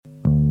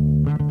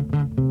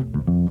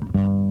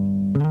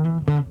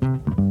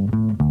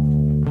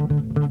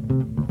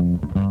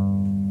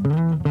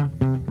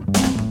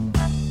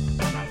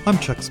I'm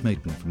Chuck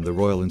Smeaton from the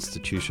Royal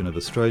Institution of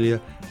Australia,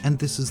 and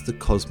this is the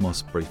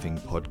Cosmos Briefing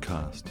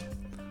Podcast.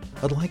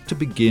 I'd like to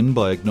begin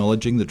by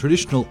acknowledging the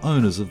traditional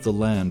owners of the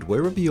land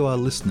wherever you are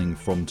listening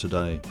from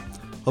today.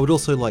 I would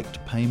also like to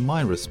pay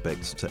my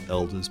respects to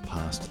elders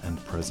past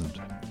and present.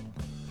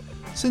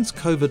 Since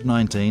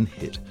COVID-19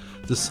 hit,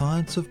 the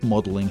science of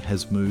modelling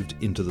has moved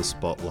into the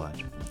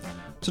spotlight.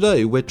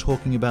 Today we're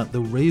talking about the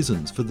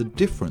reasons for the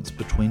difference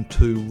between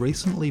two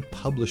recently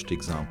published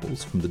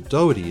examples from the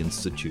Doherty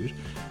Institute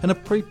and a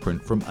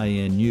preprint from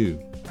ANU.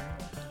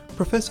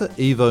 Professor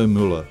Ivo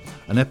Müller,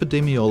 an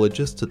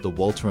epidemiologist at the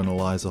Walter and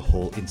Eliza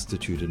Hall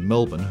Institute in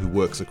Melbourne who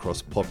works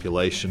across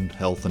population,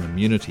 health and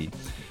immunity,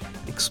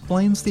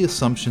 explains the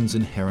assumptions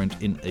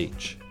inherent in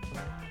each.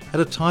 At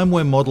a time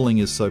where modelling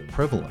is so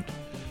prevalent,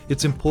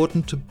 it's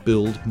important to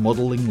build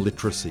modelling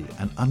literacy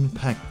and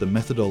unpack the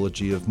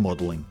methodology of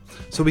modelling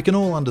so we can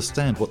all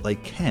understand what they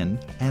can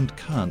and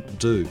can't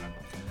do.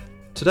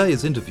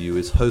 Today's interview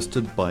is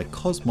hosted by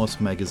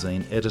Cosmos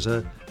magazine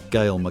editor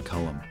Gail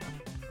McCullum.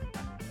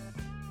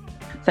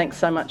 Thanks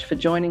so much for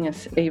joining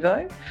us,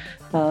 Ivo.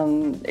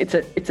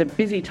 It's a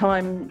busy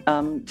time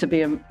to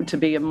be a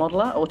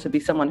modeller or to be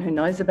someone who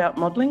knows about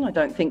modelling. I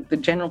don't think the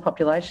general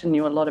population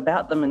knew a lot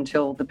about them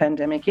until the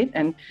pandemic hit,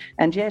 and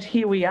yet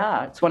here we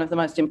are. It's one of the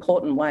most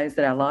important ways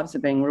that our lives are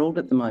being ruled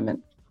at the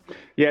moment.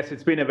 Yes,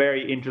 it's been a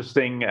very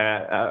interesting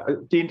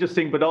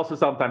but also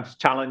sometimes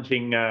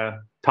challenging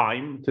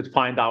time to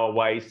find our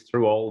ways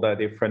through all the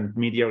different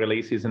media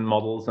releases and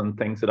models and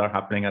things that are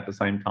happening at the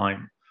same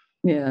time.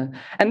 Yeah.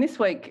 And this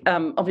week,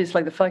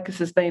 obviously, the focus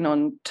has been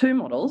on two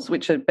models,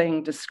 which are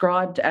being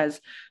described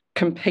as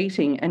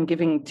competing and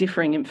giving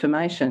differing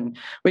information,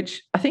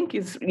 which I think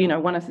is,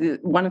 one of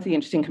the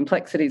interesting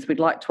complexities we'd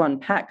like to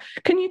unpack.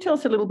 Can you tell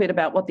us a little bit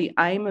about what the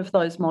aim of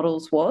those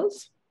models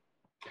was?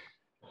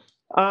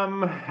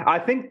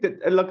 I think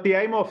that, the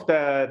aim of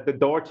the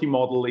Doherty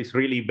model is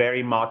really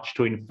very much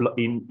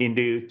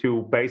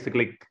to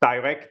basically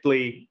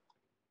directly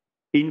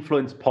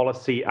influence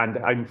policy and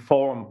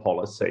inform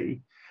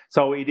policy.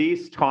 So it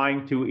is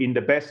trying to, in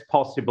the best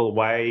possible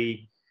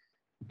way,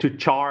 to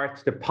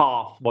chart the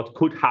path, what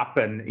could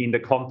happen in the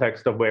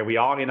context of where we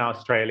are in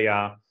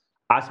Australia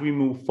as we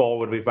move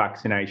forward with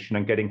vaccination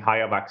and getting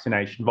higher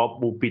vaccination.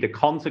 What would be the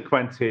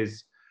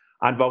consequences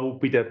and what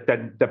would be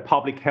the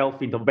public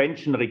health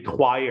intervention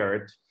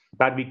required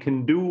that we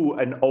can do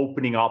an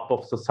opening up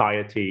of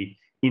society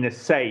in a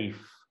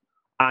safe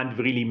and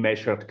really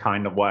measured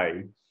kind of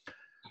way.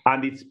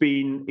 And it's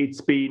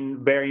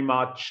been very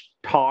much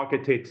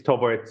targeted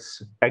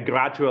towards a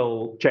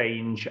gradual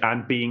change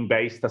and being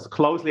based as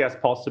closely as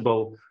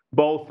possible,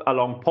 both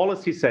along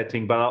policy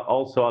setting, but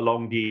also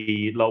along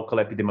the local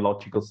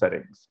epidemiological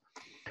settings.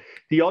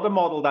 The other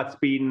model that's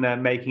been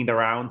making the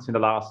rounds in the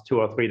last 2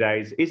 or 3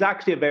 days is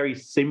actually a very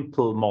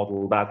simple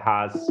model that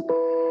has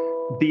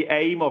the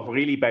aim of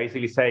really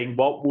basically saying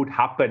what would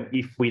happen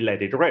if we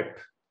let it rip.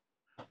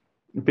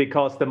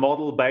 Because the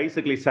model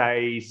basically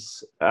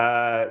says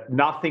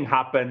nothing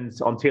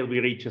happens until we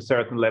reach a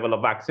certain level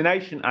of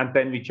vaccination, and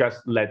then we just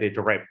let it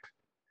rip.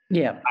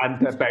 Yeah, and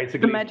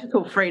basically the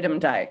magical freedom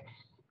day.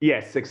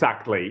 Yes,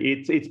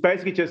 exactly. It's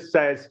basically just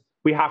says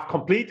we have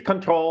complete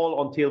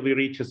control until we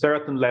reach a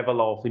certain level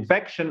of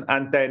infection,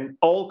 and then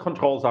all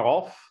controls are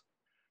off,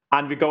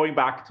 and we're going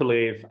back to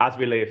live as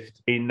we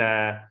lived in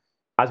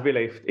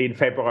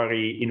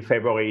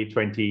February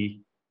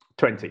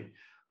 2020.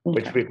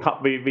 Okay.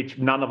 Which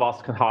none of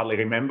us can hardly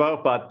remember,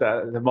 but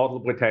the model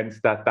pretends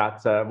that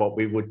that's what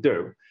we would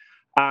do.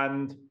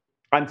 And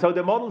so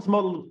the models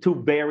model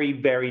two very,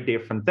 very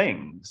different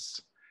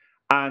things.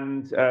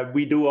 And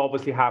we do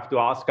obviously have to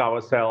ask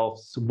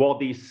ourselves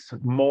what is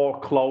more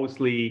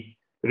closely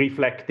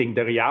reflecting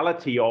the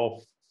reality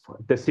of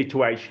the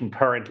situation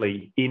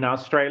currently in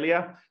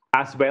Australia,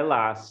 as well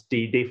as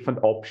the different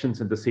options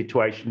in the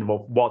situation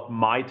of what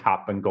might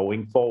happen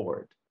going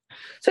forward.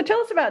 So tell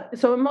us about.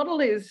 So a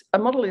model is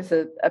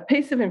a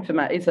piece of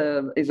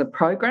information, is a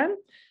program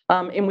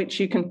in which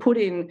you can put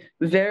in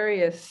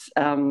various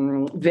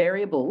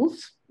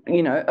variables.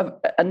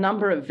 A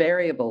number of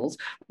variables.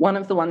 One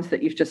of the ones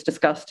that you've just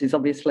discussed is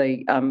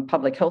obviously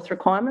public health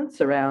requirements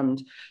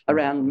around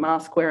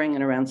mask wearing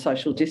and around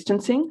social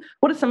distancing.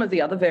 What are some of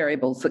the other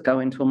variables that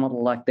go into a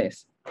model like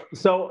this?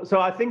 So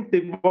I think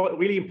the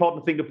really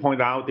important thing to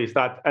point out is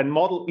that a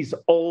model is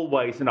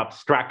always an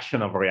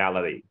abstraction of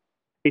reality.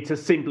 It's a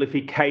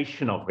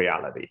simplification of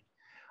reality.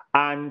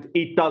 And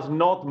it does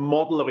not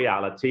model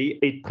reality.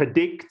 It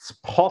predicts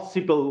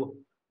possible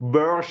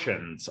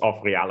versions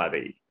of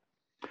reality.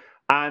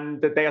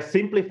 And they are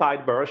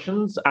simplified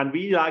versions, and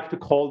we like to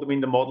call them in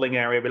the modeling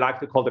area, we like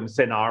to call them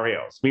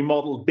scenarios. We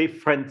model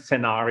different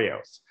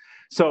scenarios.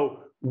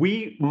 So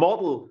we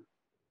model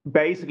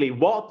basically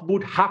what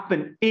would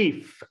happen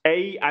if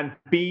A and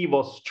B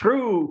was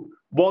true,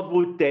 what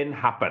would then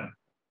happen?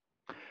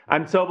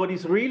 And so what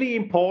is really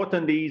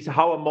important is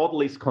how a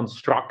model is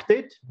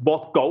constructed,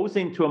 what goes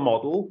into a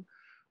model,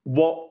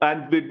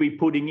 and we'll be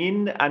putting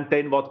in, and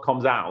then what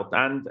comes out.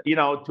 And,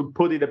 to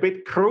put it a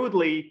bit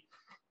crudely,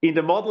 in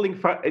the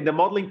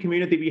modeling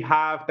community, we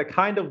have the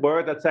kind of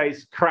word that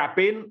says crap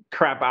in,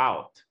 crap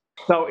out.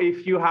 So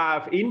if you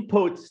have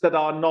inputs that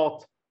are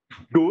not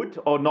good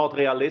or not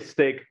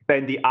realistic,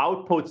 then the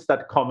outputs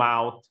that come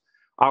out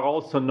are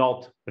also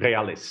not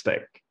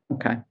realistic.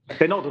 Okay.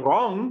 They're not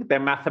wrong, they're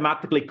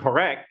mathematically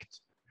correct,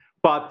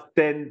 but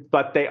they're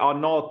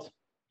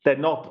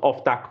not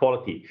of that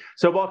quality.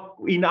 So what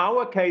in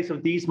our case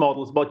of these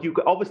models, what you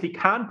obviously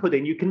can put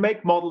in, you can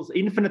make models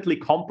infinitely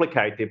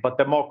complicated, but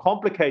the more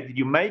complicated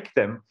you make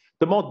them,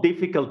 the more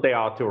difficult they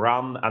are to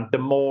run, and the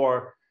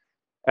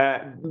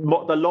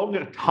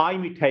longer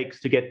time it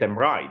takes to get them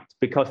right,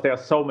 because there are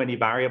so many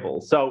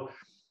variables. So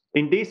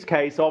in this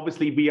case,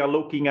 obviously, we're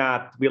looking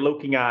at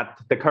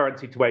the current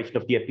situation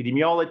of the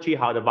epidemiology,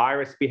 how the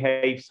virus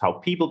behaves, how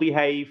people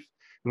behave.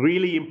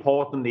 Really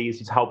important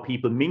is how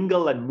people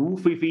mingle and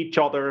move with each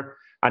other,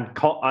 and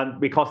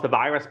because the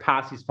virus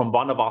passes from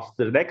one of us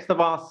to the next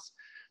of us.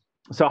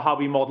 So how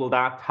we model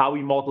that, how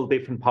we model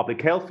different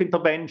public health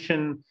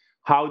intervention,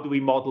 how do we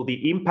model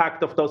the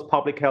impact of those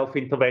public health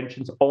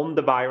interventions on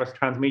the virus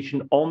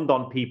transmission,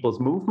 on people's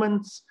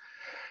movements.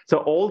 So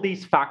all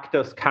these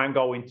factors can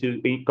go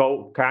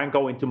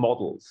into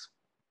models.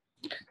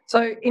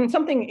 So in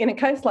a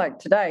case like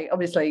today,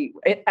 obviously,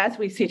 as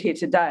we sit here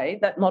today,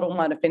 that model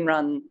might have been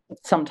run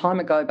some time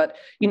ago, but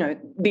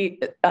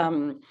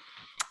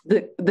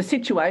the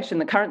situation,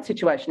 the current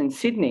situation in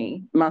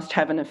Sydney must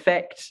have an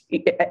effect.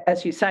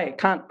 As you say, it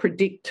can't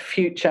predict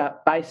future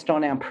based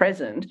on our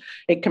present.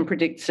 It can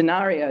predict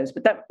scenarios,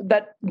 but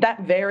that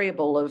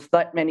variable of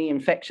that many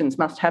infections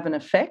must have an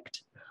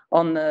effect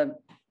on the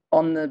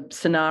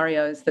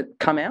scenarios that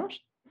come out.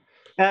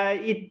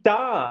 It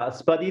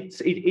does, but it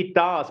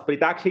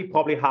actually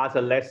probably has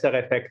a lesser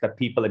effect than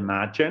people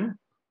imagine.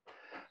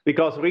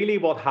 Because really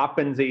what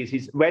happens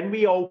is when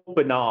we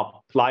open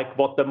up, like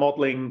what the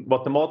modeling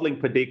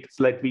predicts,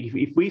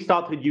 if we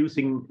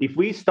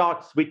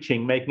start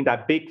switching, making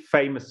that big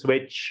famous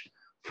switch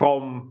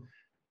from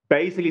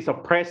basically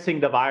suppressing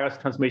the virus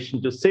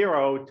transmission to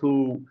zero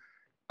to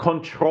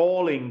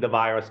controlling the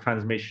virus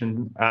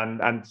transmission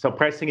and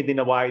suppressing it in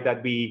a way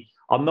that we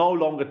are no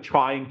longer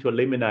trying to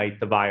eliminate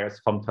the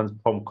virus from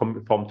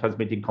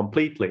transmitting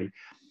completely.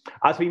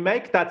 As we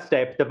make that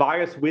step, the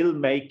virus will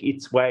make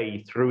its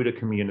way through the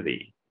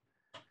community.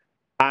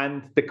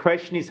 And the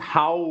question is,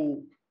 how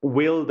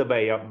will the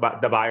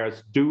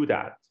virus do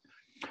that?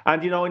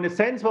 And, in a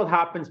sense, what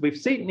happens with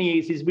Sydney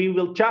is we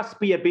will just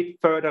be a bit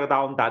further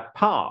down that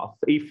path.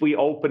 If we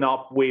open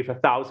up with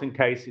 1,000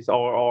 cases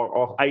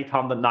or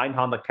 800,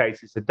 900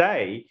 cases a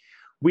day,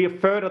 we are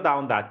further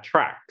down that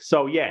track.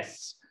 So,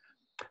 yes,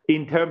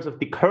 in terms of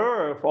the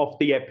curve of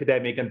the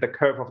epidemic and the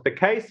curve of the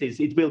cases,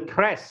 it will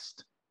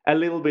crest a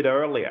little bit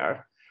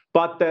earlier,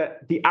 but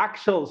the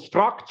actual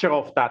structure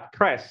of that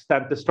crest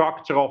and the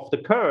structure of the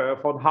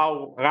curve on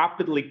how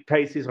rapidly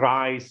cases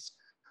rise,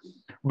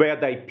 where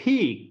they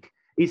peak,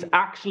 is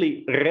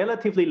actually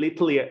relatively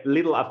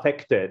little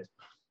affected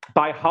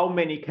by how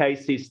many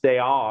cases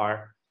there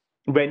are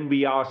when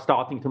we are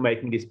starting to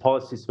making these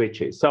policy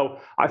switches. So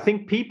I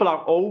think people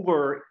are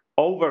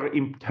over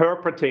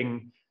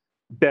interpreting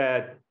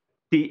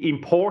the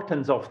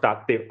importance of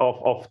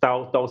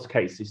those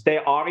cases. They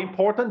are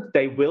important,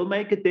 they will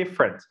make a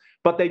difference,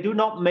 but they do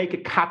not make a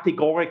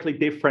categorically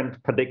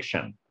different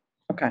prediction.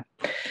 Okay.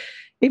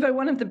 Ivo,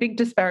 one of the big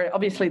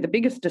obviously the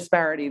biggest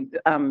disparity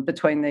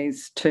between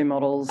these two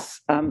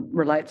models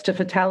relates to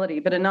fatality,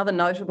 but another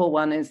notable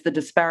one is the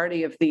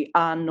disparity of the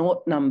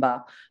R0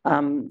 number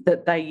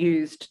that they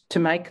used to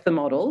make the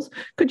models.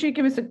 Could you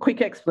give us a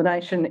quick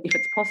explanation, if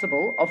it's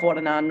possible, of what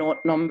an R0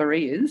 number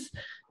is?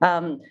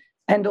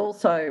 And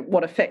also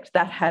what effect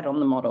that had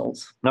on the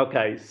models?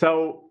 Okay,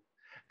 so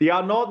the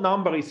R0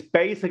 number is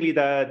basically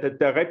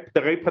the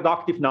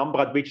reproductive number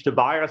at which the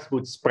virus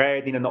would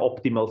spread in an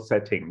optimal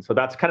setting. So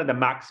that's kind of the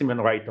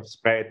maximum rate of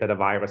spread that a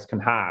virus can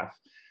have.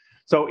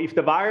 So if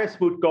the virus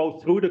would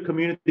go through the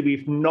community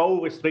with no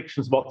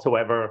restrictions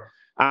whatsoever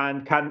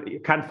and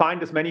can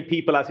find as many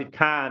people as it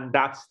can,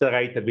 that's the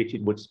rate at which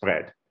it would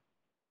spread.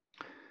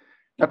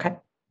 Okay.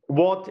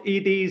 What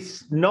it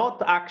is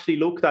not actually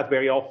looked at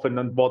very often,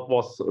 and what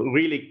was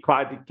really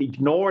quite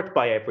ignored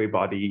by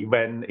everybody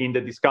when in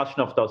the discussion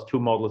of those two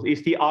models,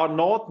 is the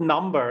R0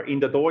 number in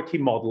the Doherty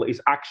model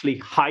is actually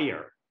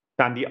higher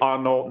than the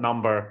R0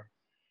 number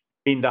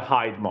in the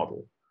Hyde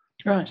model.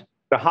 Right.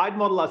 The Hyde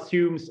model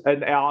assumes an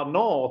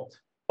R0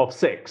 of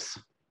 6.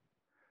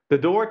 The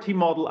Doherty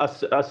model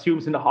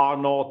assumes an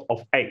R0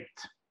 of 8.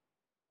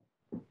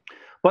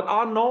 But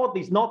R0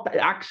 is not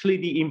actually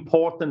the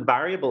important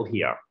variable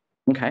here.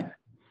 Okay.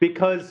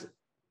 Because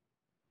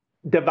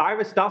the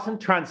virus doesn't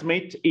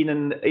transmit in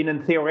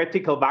a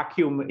theoretical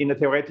vacuum, in a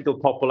theoretical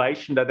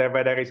population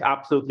where there is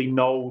absolutely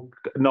no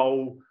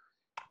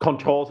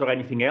controls or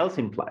anything else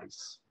in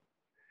place.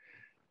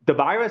 The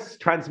virus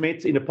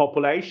transmits in a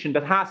population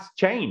that has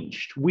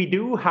changed. We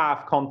do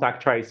have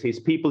contact traces.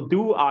 People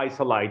do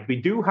isolate. We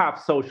do have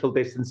social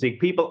distancing.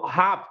 People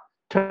have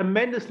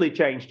tremendously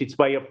changed its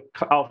way of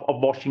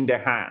washing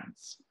their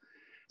hands.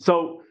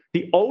 So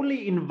The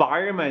only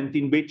environment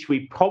in which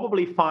we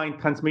probably find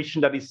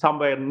transmission that is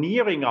somewhere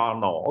nearing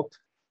R0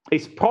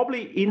 is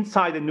probably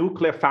inside a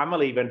nuclear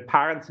family, when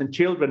parents and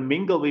children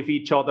mingle with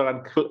each other,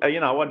 and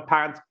when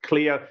parents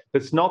clear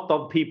the snot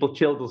on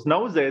children's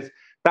noses.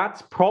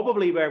 That's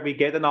probably where we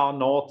get an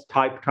R0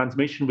 type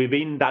transmission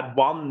within that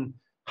one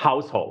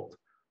household.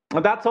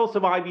 And that's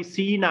also why we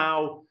see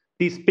now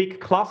these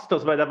big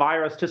clusters where the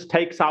virus just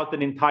takes out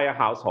an entire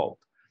household.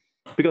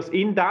 Because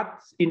in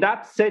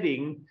that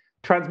setting,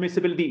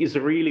 transmissibility is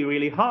really,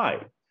 really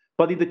high.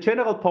 But in the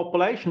general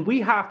population,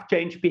 we have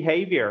changed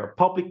behavior.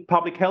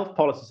 Public health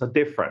policies are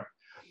different.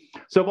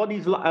 So what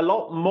is a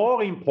lot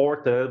more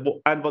important,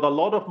 and what a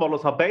lot of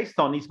models are based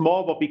on, is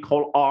more what we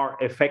call R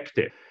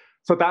effective.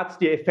 So that's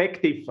the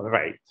effective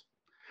rate.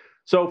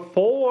 So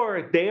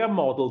for their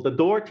model, the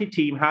Doherty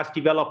team has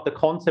developed the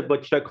concept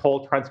which they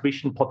call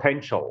transmission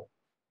potential.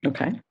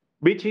 Okay.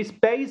 Which is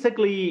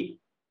basically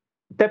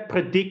the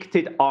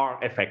predicted R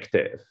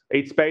effective.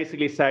 It's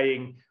basically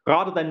saying,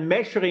 rather than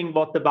measuring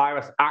what the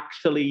virus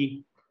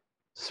actually,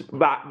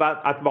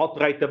 at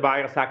what rate the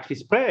virus actually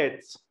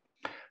spreads,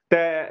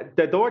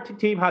 the Doherty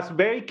team has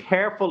very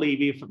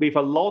carefully, with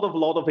a lot of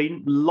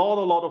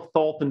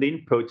thought and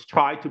inputs,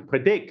 tried to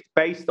predict,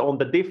 based on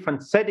the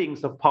different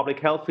settings of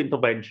public health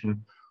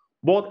intervention,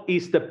 what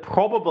is the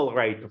probable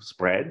rate of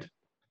spread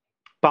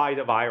by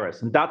the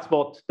virus. And that's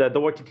what the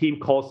Doherty team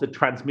calls the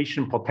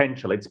transmission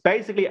potential. It's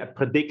basically a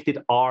predicted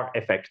R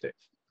effective.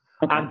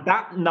 Okay. And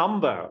that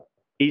number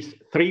is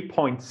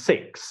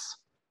 3.6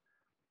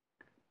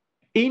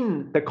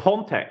 in the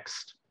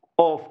context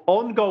of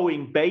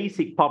ongoing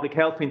basic public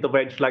health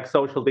intervention like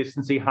social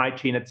distancing,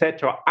 hygiene,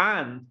 etc.,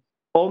 and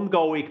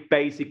ongoing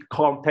basic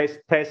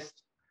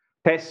test,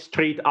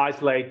 treat,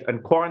 isolate,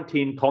 and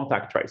quarantine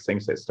contact tracing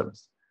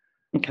systems.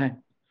 Okay.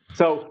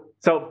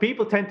 So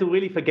people tend to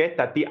really forget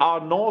that the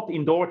R0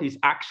 in Doherty is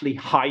actually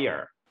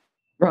higher.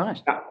 Right,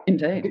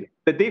 indeed.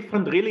 The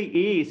difference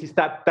really is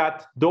that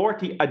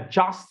Doherty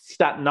adjusts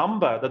that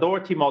number, the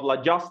Doherty model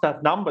adjusts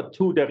that number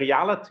to the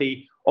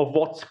reality of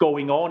what's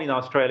going on in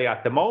Australia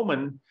at the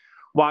moment,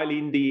 while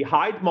in the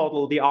Hyde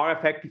model, the R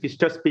effective is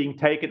just being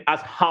taken as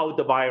how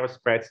the virus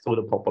spreads through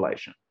the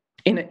population.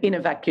 In a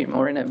vacuum,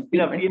 or in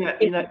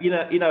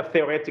a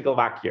theoretical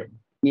vacuum.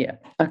 Yeah.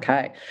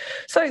 Okay.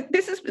 So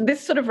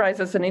this sort of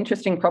raises an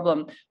interesting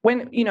problem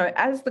when,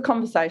 as the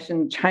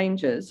conversation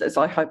changes, as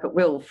I hope it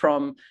will,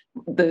 from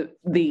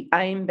the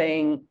aim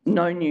being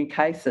no new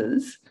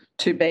cases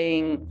to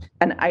being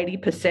an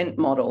 80%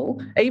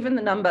 model, even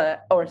the number,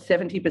 or a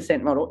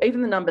 70% model,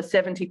 even the number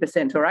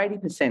 70% or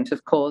 80%,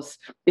 of course,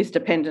 is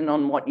dependent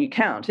on what you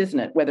count,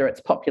 isn't it? Whether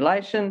it's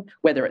population,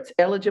 whether it's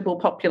eligible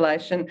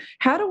population.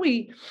 How do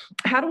we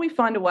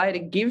find a way to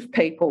give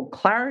people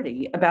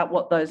clarity about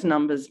what those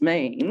numbers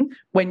mean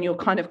when you're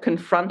kind of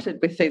confronted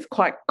with these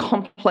quite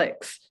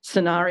complex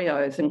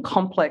scenarios and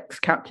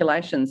complex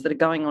calculations that are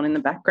going on in the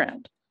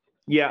background?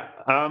 Yeah.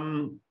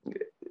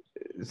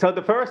 So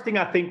the first thing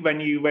I think when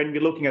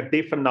you're looking at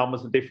different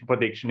numbers and different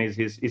predictions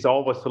is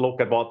always to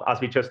look at what, as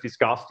we just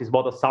discussed, is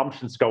what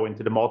assumptions go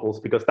into the models,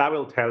 because that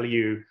will tell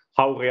you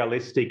how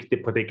realistic the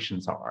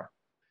predictions are.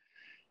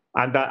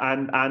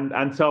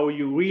 And so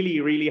you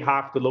really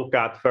have to look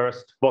at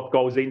first what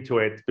goes into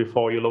it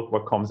before you look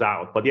what comes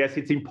out. But yes,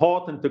 it's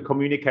important to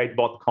communicate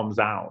what comes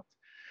out.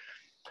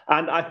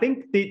 And I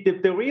think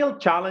the real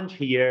challenge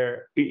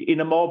here, in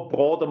a more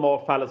broader,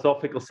 more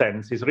philosophical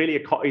sense, is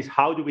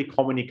how do we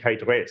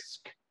communicate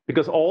risk?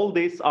 Because all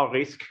these are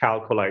risk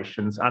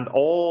calculations, and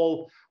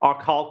all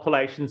are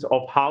calculations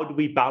of how do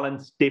we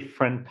balance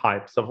different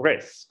types of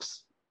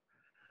risks.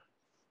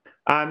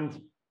 And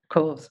of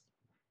course,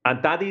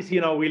 and that is,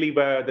 really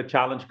where the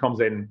challenge comes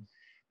in.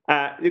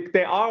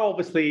 There are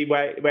obviously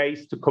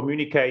ways to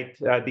communicate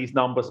these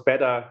numbers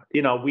better.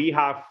 We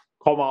have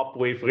come up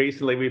with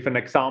recently with an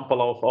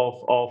example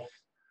of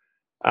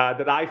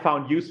that I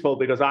found useful,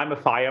 because I'm a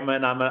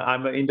fireman,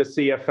 I'm in the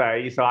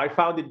CFA, so I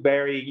found it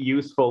very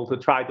useful to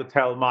try to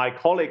tell my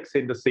colleagues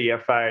in the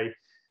CFA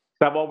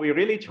that what we're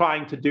really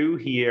trying to do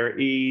here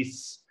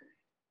is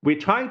we're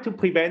trying to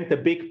prevent the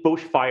big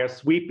bushfire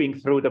sweeping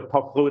through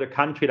the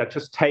country that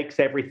just takes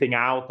everything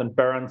out and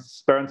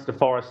burns the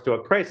forest to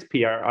a crisp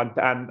here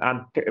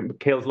and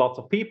kills lots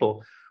of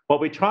people. What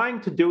we're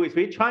trying to do is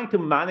we're trying to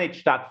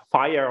manage that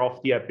fire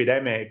of the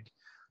epidemic,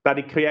 that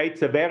it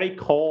creates a very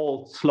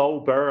cold, slow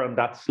burn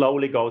that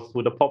slowly goes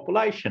through the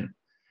population.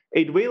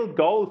 It will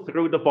go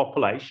through the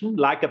population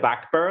like a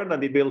backburn,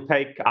 and it will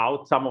take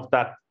out some of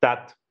that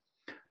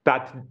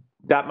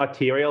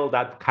material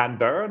that can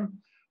burn.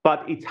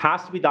 But it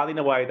has to be done in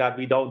a way that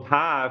we don't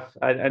have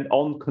an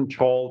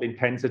uncontrolled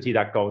intensity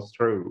that goes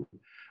through.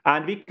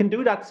 And we can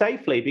do that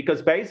safely,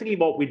 because basically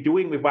what we're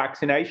doing with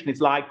vaccination is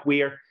like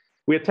we're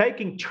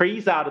taking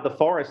trees out of the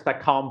forest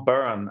that can't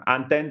burn,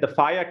 and then the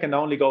fire can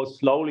only go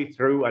slowly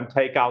through and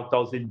take out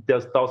those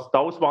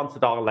ones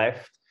that are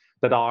left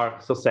that are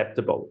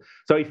susceptible.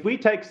 So if we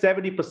take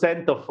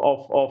 70%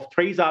 of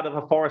trees out of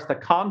a forest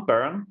that can't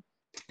burn,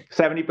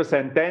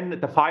 70%, then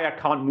the fire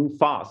can't move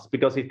fast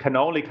because it can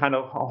only kind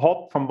of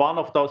hop from one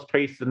of those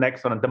trees to the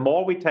next one. And the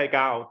more we take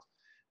out,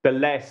 the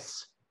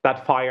less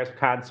that fires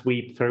can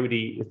sweep through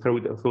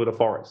the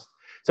forest.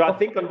 So I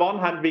think on one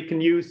hand, we can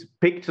use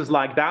pictures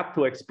like that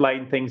to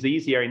explain things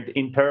easier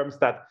in terms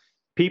that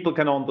people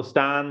can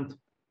understand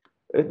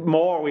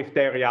more with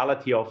their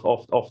reality of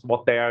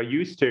what they are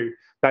used to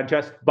than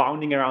just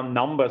bounding around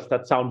numbers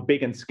that sound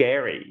big and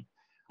scary.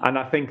 And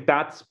I think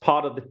that's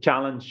part of the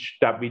challenge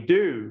that we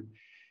do.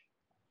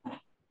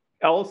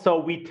 Also,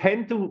 we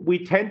tend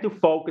to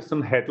focus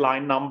on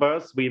headline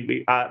numbers.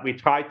 We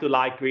try to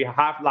like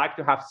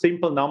to have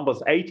simple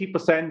numbers.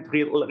 80%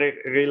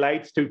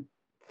 relates to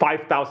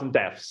 5,000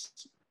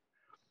 deaths,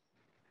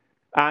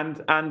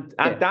 and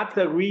that's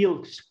a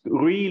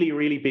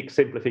really big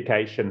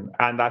simplification.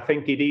 And I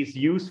think it is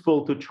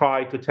useful to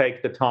try to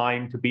take the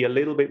time to be a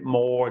little bit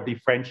more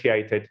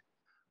differentiated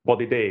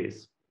what it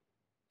is.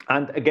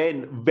 And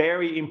again,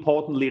 very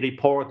importantly,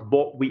 report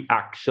what we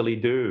actually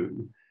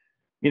do.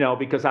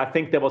 Because I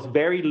think there was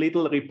very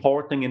little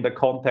reporting in the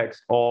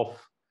context of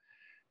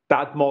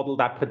that model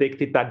that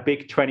predicted that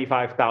big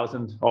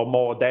 25,000 or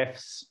more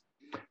deaths,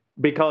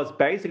 because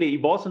basically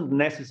it wasn't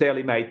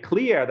necessarily made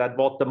clear that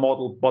what the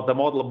model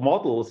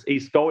models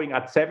is going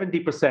at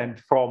 70%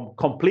 from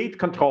complete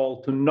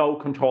control to no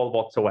control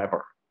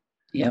whatsoever.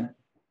 Yeah.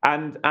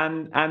 And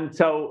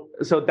so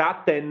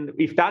that then,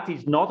 if that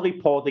is not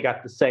reporting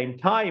at the same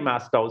time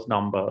as those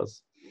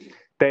numbers,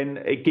 then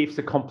it gives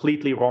a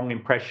completely wrong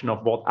impression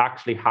of what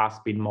actually has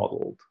been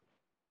modeled.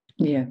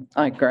 Yeah,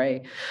 I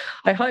agree.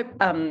 I hope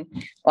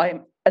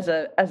I, as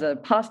a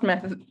past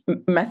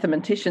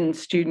mathematician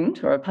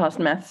student or a past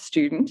maths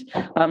student,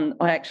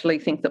 I actually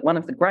think that one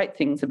of the great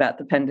things about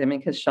the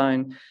pandemic has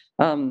shown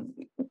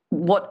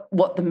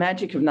what the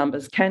magic of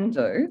numbers can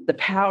do, the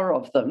power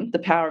of them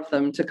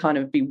to kind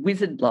of be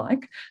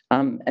wizard-like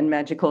and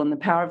magical, and the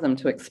power of them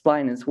to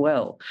explain as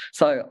well.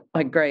 So I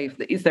agree.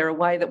 Is there a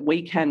way that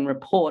we can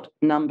report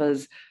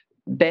numbers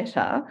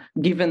better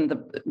given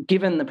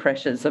the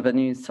pressures of a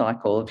news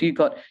cycle? Have you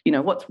got,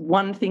 what's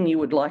one thing you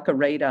would like a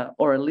reader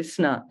or a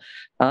listener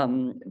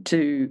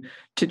to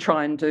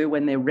try and do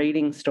when they're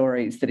reading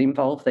stories that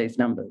involve these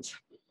numbers?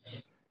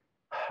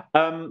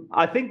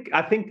 I think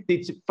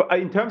it's,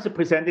 in terms of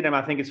presenting them,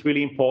 I think it's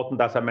really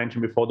important, as I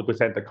mentioned before, to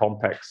present the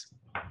context.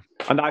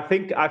 And I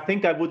think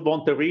I would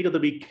want the reader to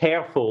be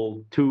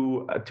careful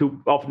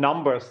of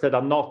numbers that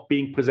are not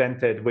being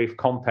presented with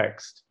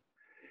context.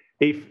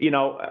 If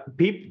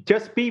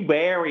just be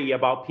wary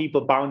about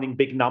people bounding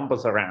big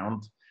numbers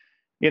around,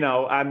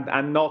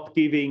 and not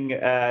giving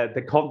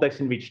the context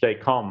in which they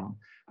come.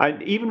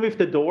 And even with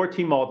the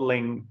Doherty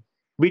modeling,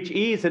 which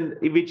is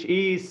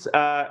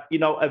a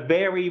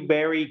very,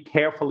 very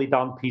carefully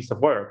done piece of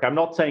work. I'm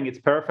not saying it's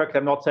perfect.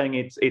 I'm not saying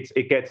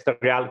it gets the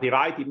reality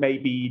right. It may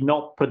be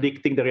not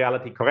predicting the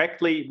reality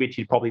correctly, which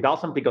it probably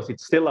doesn't, because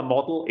it's still a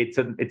model. It's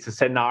a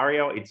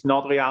scenario. It's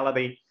not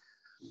reality.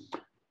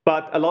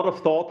 But a lot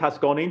of thought has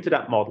gone into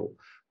that model.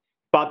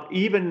 But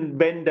even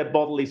when the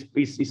model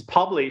is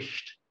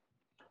published,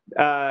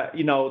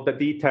 the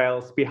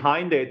details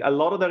behind it, a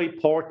lot of the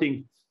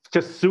reporting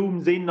just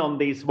zooms in on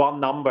these one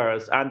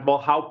numbers, and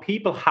how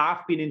people have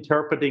been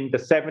interpreting the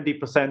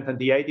 70% and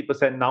the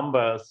 80%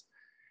 numbers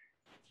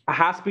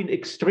has been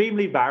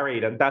extremely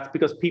varied. And that's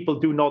because people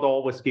do not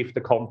always give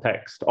the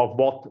context of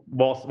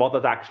what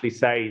it actually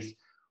says,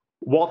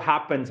 what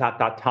happens at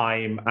that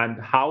time,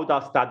 and how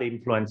does that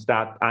influence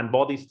that, and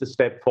what is the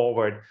step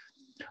forward.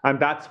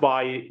 And that's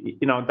why,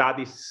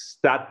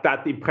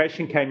 that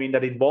impression came in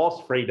that it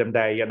was Freedom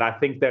Day. And I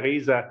think there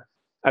is a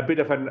bit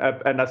of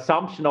an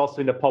assumption also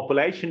in the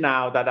population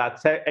now that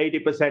at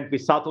 80% we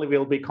suddenly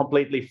will be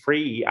completely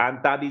free.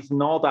 And that is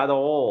not at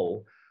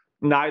all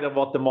neither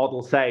what the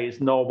model says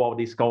nor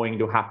what is going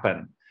to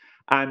happen.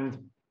 And,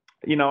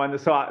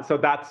 so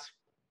that's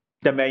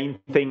the main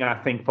thing, I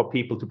think, for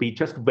people to be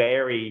just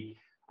wary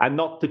and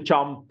not to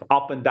jump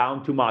up and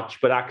down too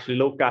much, but actually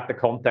look at the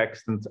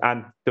context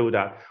and do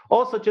that.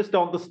 Also, just to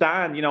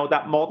understand,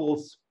 that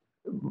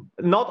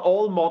not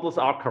all models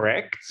are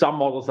correct. Some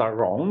models are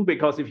wrong,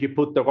 because if you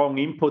put the wrong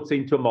inputs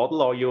into a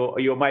model, or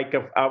you make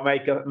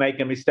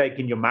a mistake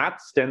in your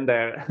maths, then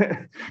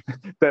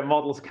the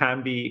models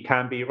can be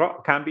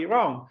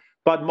wrong.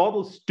 But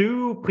models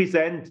do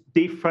present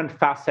different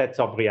facets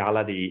of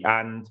reality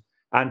and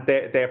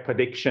their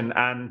prediction,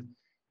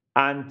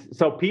 and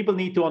so people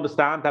need to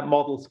understand that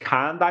models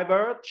can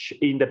diverge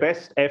in the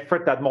best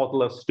effort that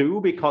modelers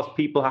do, because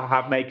people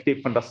make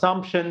different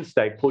assumptions,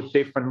 they put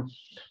different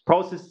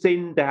processes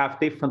in, they have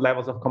different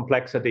levels of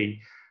complexity.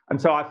 And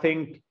so I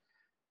think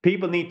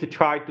people need to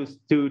try to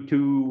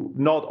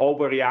not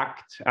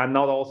overreact, and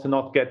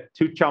not get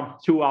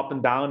jump too up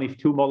and down if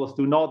two models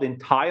do not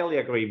entirely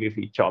agree with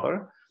each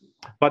other.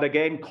 But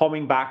again,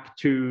 coming back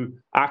to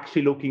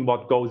actually looking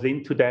what goes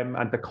into them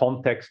and the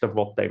context of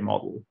what they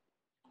model.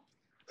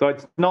 So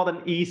it's not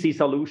an easy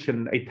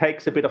solution. It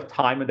takes a bit of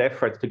time and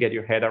effort to get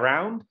your head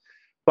around.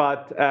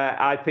 But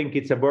I think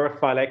it's a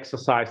worthwhile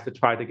exercise to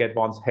try to get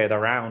one's head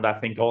around. I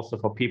think also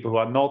for people who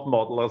are not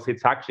modelers,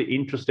 it's actually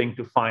interesting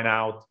to find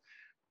out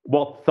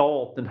what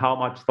thought and how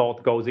much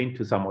thought goes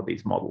into some of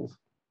these models.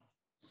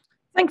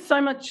 Thanks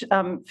so much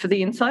for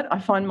the insight. I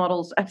find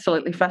models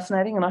absolutely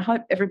fascinating, and I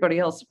hope everybody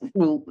else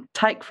will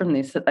take from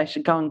this that they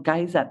should go and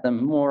gaze at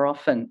them more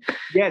often.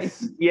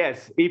 Yes.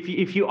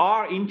 If you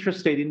are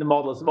interested in the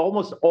models,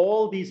 almost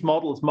all these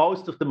models,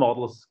 most of the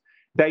models,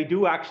 they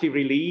do actually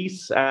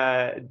release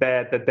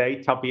the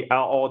data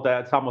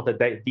or some of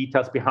the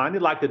details behind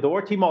it. Like the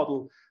Doherty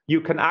model, you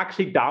can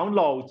actually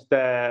download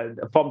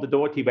from the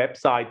Doherty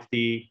website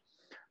the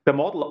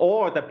model,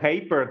 or the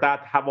paper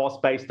that was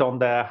based on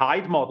the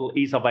Hyde model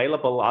is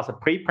available as a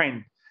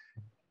preprint.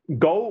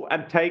 Go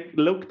and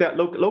look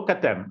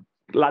at them,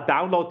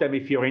 download them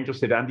if you're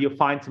interested, and you'll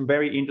find some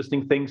very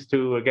interesting things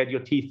to get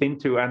your teeth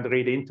into and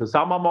read into.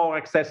 Some are more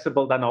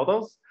accessible than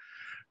others,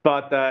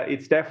 but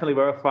it's definitely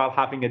worthwhile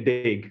having a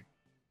dig.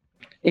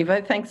 Ivo,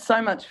 thanks so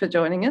much for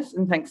joining us,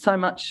 and thanks so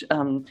much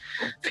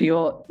for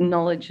your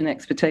knowledge and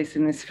expertise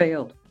in this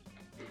field.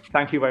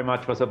 Thank you very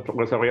much. It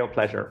was a real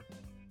pleasure.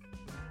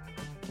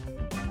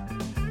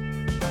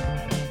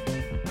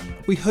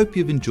 We hope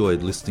you've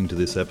enjoyed listening to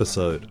this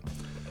episode.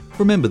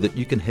 Remember that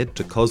you can head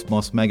to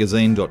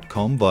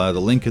cosmosmagazine.com via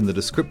the link in the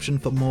description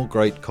for more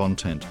great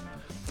content.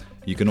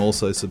 You can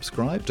also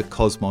subscribe to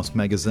Cosmos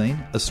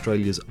Magazine,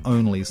 Australia's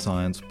only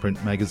science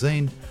print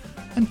magazine,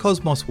 and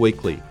Cosmos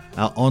Weekly,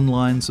 our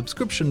online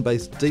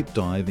subscription-based deep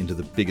dive into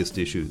the biggest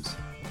issues.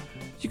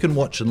 You can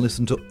watch and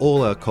listen to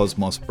all our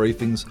Cosmos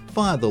briefings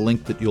via the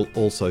link that you'll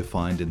also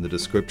find in the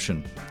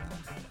description.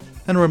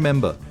 And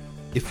remember,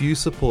 if you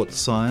support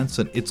science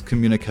and its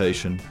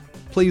communication,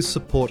 please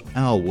support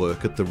our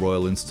work at the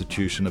Royal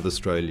Institution of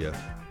Australia.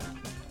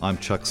 I'm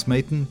Chuck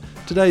Smeaton.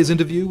 Today's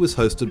interview was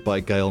hosted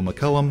by Gail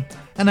McCullum,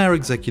 and our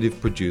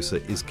executive producer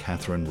is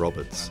Catherine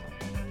Roberts.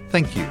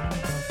 Thank you.